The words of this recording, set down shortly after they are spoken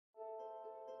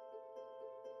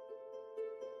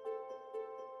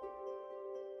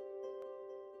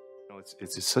No,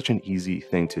 it's just such an easy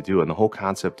thing to do, and the whole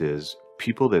concept is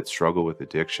people that struggle with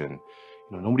addiction.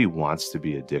 Nobody wants to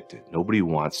be addicted. Nobody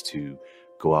wants to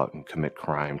go out and commit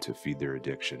crime to feed their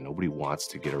addiction. Nobody wants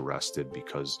to get arrested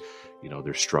because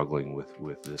they're struggling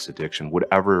with this addiction,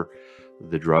 whatever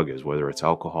the drug is, whether it's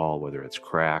alcohol, whether it's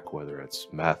crack, whether it's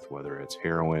meth, whether it's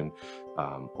heroin,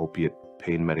 opiate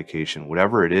pain medication,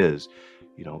 whatever it is.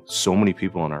 So many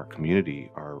people in our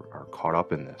community are caught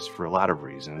up in this for a lot of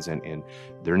reasons, and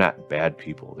they're not bad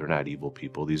people. They're not evil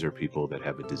people. These are people that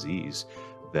have a disease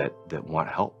that want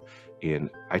help. And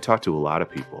I talk to a lot of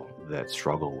people that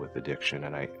struggle with addiction,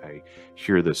 and I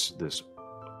hear this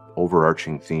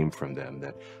overarching theme from them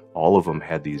that all of them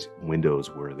had these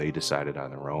windows where they decided on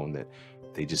their own that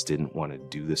they just didn't want to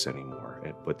do this anymore,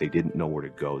 but they didn't know where to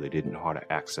go. They didn't know how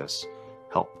to access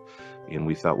help. And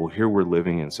we thought, well, here we're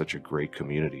living in such a great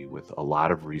community with a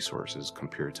lot of resources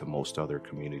compared to most other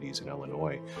communities in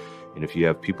Illinois. And if you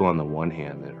have people on the one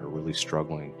hand that are really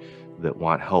struggling, that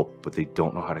want help, but they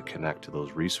don't know how to connect to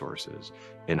those resources,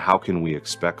 and how can we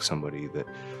expect somebody that,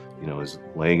 is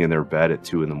laying in their bed at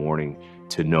 2 a.m.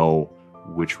 to know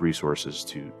which resources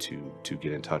to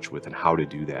get in touch with and how to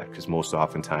do that? Because most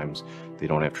oftentimes they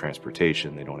don't have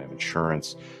transportation, they don't have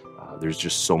insurance. There's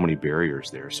just so many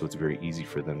barriers there. So it's very easy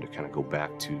for them to kind of go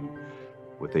back to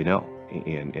what they know.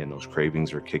 And those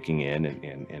cravings are kicking in,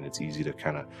 and it's easy to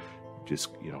kind of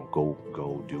just,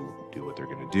 go do what they're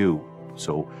going to do.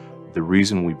 So the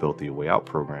reason we built the A Way Out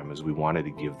program is we wanted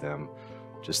to give them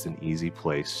just an easy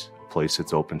place, a place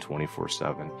that's open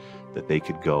 24/7, that they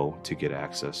could go to get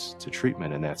access to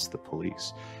treatment, and that's the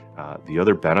police. The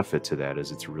other benefit to that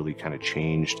is it's really kind of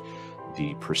changed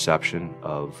the perception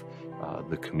of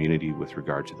the community with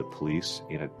regard to the police,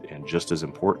 and just as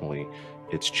importantly,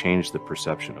 it's changed the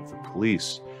perception of the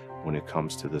police when it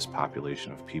comes to this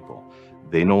population of people.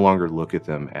 They no longer look at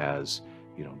them as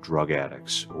drug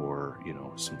addicts or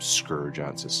some scourge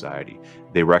on society.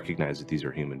 They recognize that these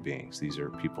are human beings. These are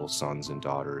people's sons and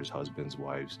daughters, husbands,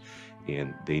 wives,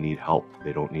 and they need help.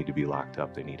 They don't need to be locked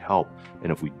up. They need help.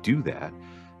 And if we do that,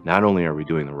 not only are we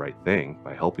doing the right thing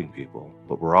by helping people,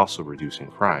 but we're also reducing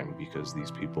crime, because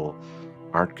these people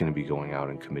aren't going to be going out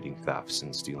and committing thefts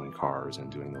and stealing cars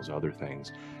and doing those other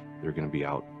things. They're going to be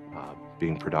out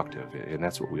being productive, and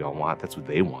that's what we all want. That's what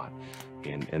they want,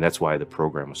 and that's why the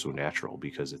program is so natural,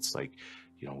 because it's like,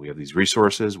 we have these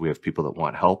resources, we have people that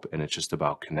want help, and it's just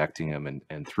about connecting them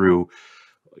and through,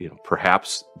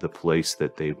 perhaps the place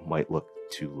that they might look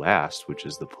to last, which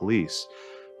is the police.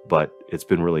 But it's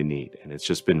been really neat, and it's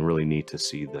just been really neat to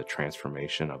see the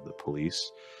transformation of the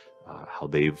police, how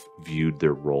they've viewed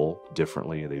their role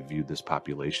differently, and they viewed this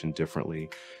population differently,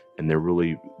 and they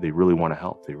really want to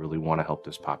help. They really want to help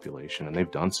this population, and they've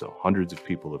done so. Hundreds of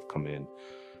people have come in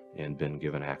and been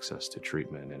given access to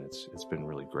treatment, and it's been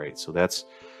really great. So that's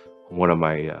one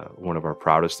of our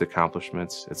proudest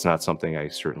accomplishments. It's not something I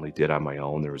certainly did on my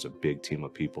own. There was a big team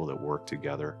of people that worked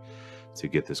together to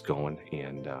get this going,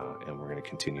 and we're going to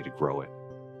continue to grow it.